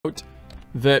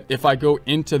that if I go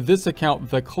into this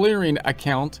account, the clearing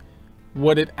account,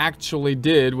 what it actually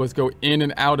did was go in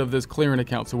and out of this clearing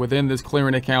account. So within this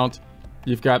clearing account,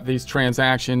 you've got these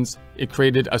transactions. It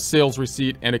created a sales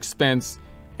receipt and expense,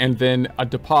 and then a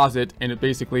deposit, and it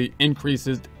basically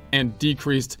increases and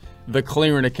decreased the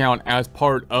clearing account as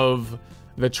part of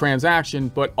the transaction,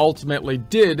 but ultimately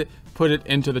did put it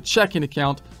into the checking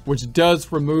account, which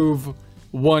does remove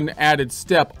one added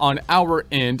step on our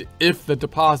end if the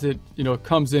deposit,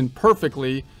 comes in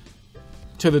perfectly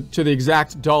to the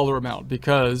exact dollar amount,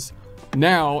 because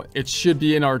now it should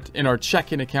be in our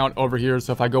checking account over here.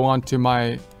 So if I go on to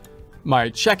my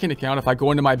checking account, if I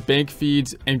go into my bank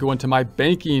feeds and go into my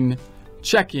banking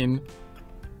checking,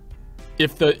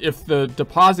 if the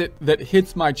deposit that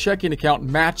hits my checking account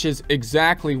matches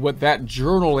exactly what that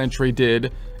journal entry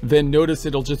did, then notice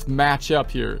it'll just match up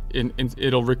here and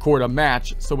it'll record a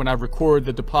match. So when I record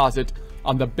the deposit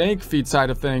on the bank feed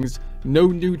side of things, no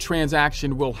new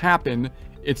transaction will happen.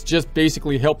 It's just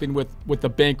basically helping with the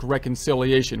bank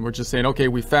reconciliation. We're just saying, okay,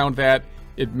 we found that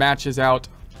it matches out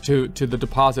to the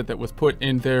deposit that was put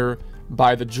in there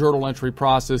by the journal entry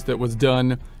process that was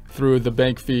done through the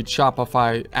bank feed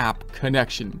Shopify app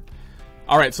connection.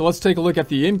 All right, so let's take a look at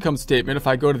the income statement. If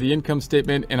I go to the income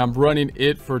statement and I'm running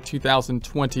it for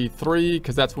 2023,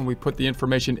 because that's when we put the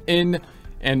information in,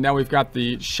 and now we've got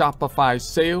the Shopify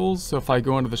sales. So if I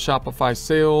go into the Shopify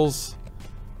sales,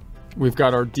 we've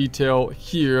got our detail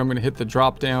here. I'm going to hit the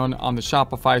drop down on the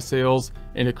Shopify sales,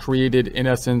 and it created, in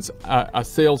essence, a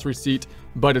sales receipt,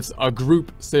 but it's a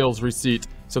group sales receipt.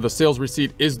 So the sales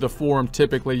receipt is the form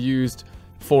typically used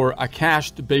for a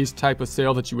cash-based type of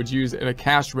sale that you would use in a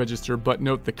cash register. But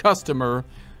note, the customer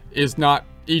is not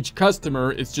each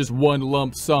customer, it's just one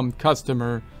lump sum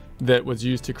customer that was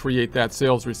used to create that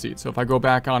sales receipt. So if I go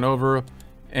back on over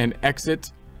and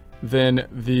exit, then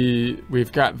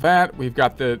we've got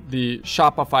the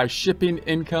Shopify shipping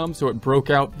income. So it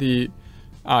broke out the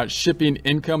shipping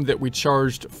income that we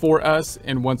charged for us.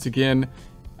 And once again,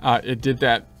 it did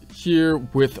that here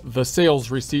with the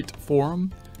sales receipt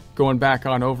form. Going back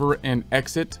on over and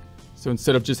exit. So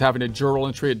instead of just having a journal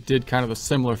entry, it did kind of a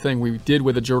similar thing we did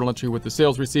with a journal entry with the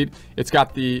sales receipt. It's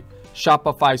got the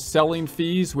Shopify selling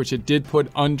fees, which it did put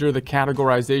under the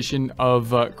categorization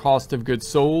of cost of goods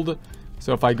sold.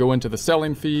 So if I go into the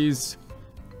selling fees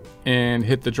and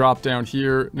hit the drop down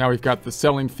here, now we've got the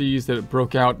selling fees that it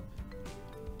broke out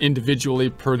individually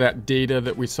per that data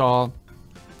that we saw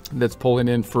that's pulling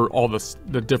in for all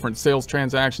the different sales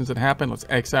transactions that happen. Let's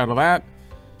X out of that.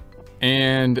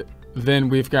 And then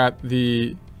we've got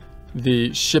the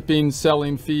shipping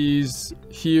selling fees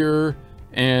here,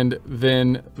 and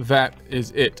then that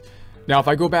is it. Now, if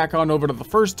I go back on over to the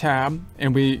first tab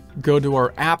and we go to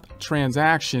our app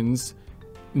transactions,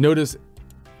 notice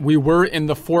we were in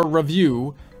the for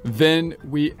review, then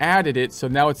we added it. So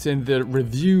now it's in the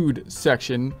reviewed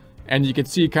section, and you can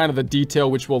see kind of the detail,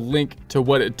 which will link to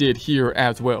what it did here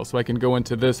as well. So I can go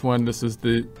into this one. This is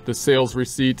the sales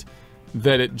receipt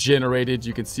that it generated.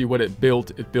 You can see what it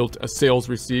built. It built a sales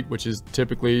receipt, which is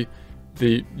typically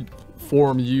the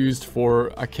form used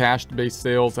for a cash-based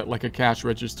sales at like a cash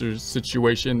register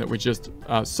situation that we just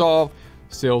saw.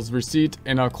 Sales receipt,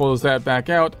 and I'll close that back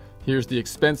out. Here's the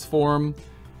expense form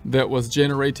that was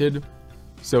generated.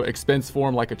 So expense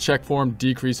form, like a check form,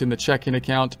 decrease in the checking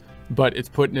account, but it's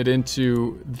putting it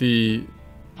into the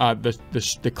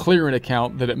clearing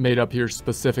account that it made up here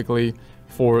specifically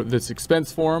for this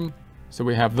expense form. So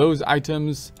we have those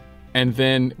items, and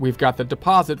then we've got the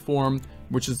deposit form,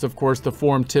 which is of course the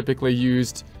form typically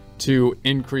used to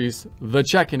increase the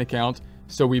checking account.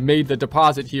 So we made the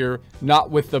deposit here,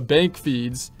 not with the bank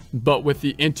feeds, but with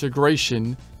the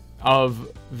integration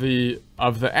of the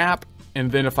app.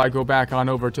 And then if I go back on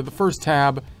over to the first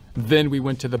tab, then we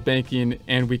went to the banking,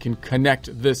 and we can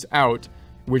connect this out,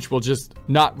 which will just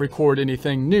not record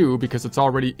anything new because it's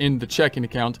already in the checking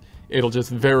account. It'll just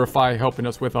verify, helping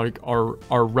us with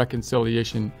our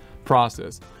reconciliation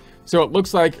process. So it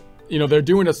looks like, they're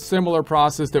doing a similar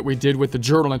process that we did with the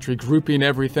journal entry, grouping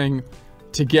everything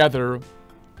together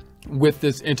with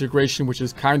this integration, which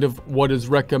is kind of what is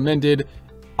recommended.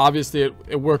 Obviously,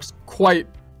 it works quite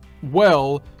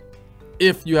well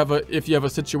if you have a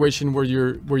situation where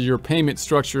your payment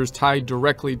structure is tied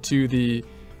directly to the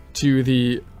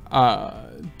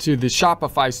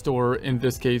Shopify store. In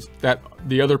this case, that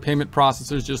the other payment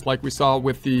processors, just like we saw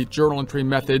with the journal entry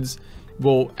methods,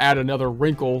 will add another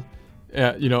wrinkle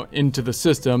into the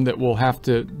system that we'll have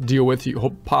to deal with. You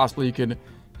hope possibly you can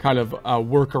kind of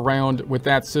work around with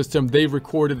that system. They've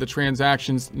recorded the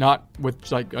transactions not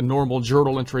with like a normal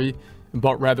journal entry,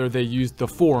 but rather they used the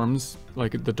forms,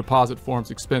 like the deposit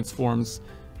forms, expense forms,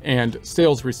 and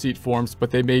sales receipt forms,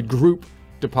 but they made group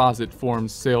deposit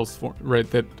forms, sales form, right,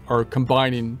 that are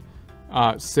combining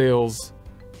sales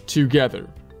together.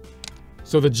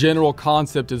 So the general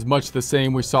concept is much the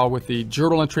same we saw with the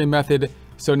journal entry method.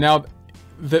 So now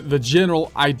the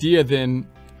general idea then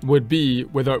would be,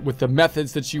 with the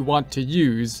methods that you want to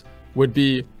use, would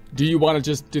be, do you want to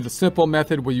just do the simple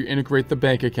method where you integrate the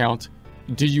bank account?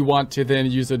 Do you want to then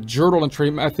use a journal entry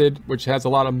method, which has a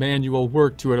lot of manual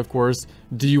work to it, of course?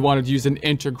 Do you want to use an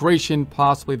integration,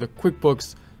 possibly the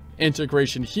QuickBooks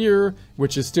integration here,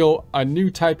 which is still a new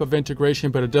type of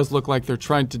integration, but it does look like they're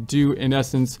trying to do, in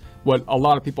essence, what a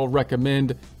lot of people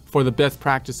recommend for the best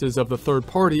practices of the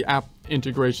third-party app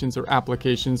integrations or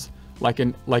applications, like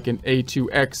an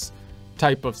A2X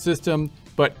type of system.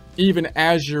 But even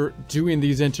as you're doing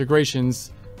these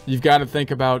integrations, you've got to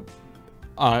think about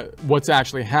what's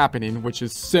actually happening, which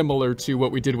is similar to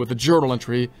what we did with the journal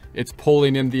entry. It's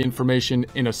pulling in the information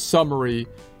in a summary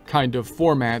kind of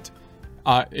format.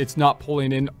 It's not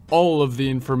pulling in all of the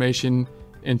information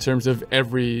in terms of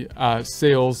every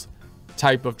sales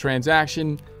type of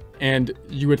transaction. And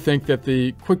you would think that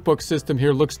the QuickBooks system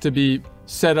here looks to be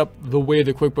set up the way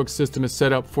the QuickBooks system is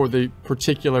set up for the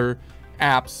particular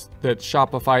apps that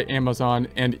Shopify, Amazon,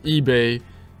 and eBay.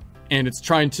 And it's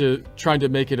trying to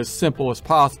make it as simple as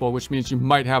possible, which means you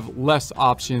might have less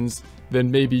options than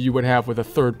maybe you would have with a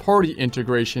third-party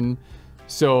integration.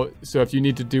 So if you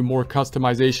need to do more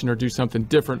customization or do something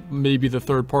different, maybe the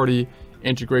third-party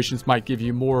integrations might give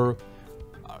you more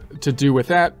to do with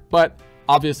that. But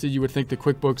obviously, you would think the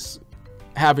QuickBooks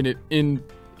having it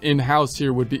in-house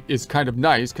here is kind of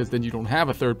nice, because then you don't have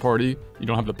a third party, you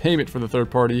don't have the payment for the third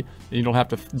party, and you don't have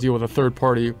to deal with a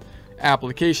third-party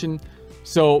application.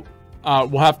 So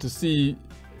we'll have to see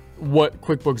what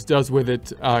QuickBooks does with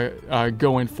it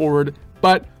going forward.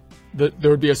 But there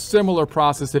would be a similar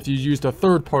process if you used a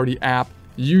third-party app.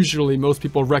 Usually, most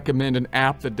people recommend an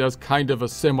app that does kind of a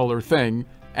similar thing,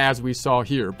 as we saw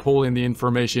here, pulling the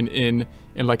information in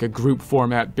like a group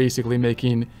format, basically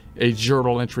making a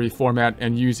journal entry format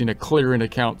and using a clearing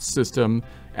account system,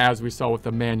 as we saw with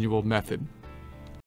the manual method.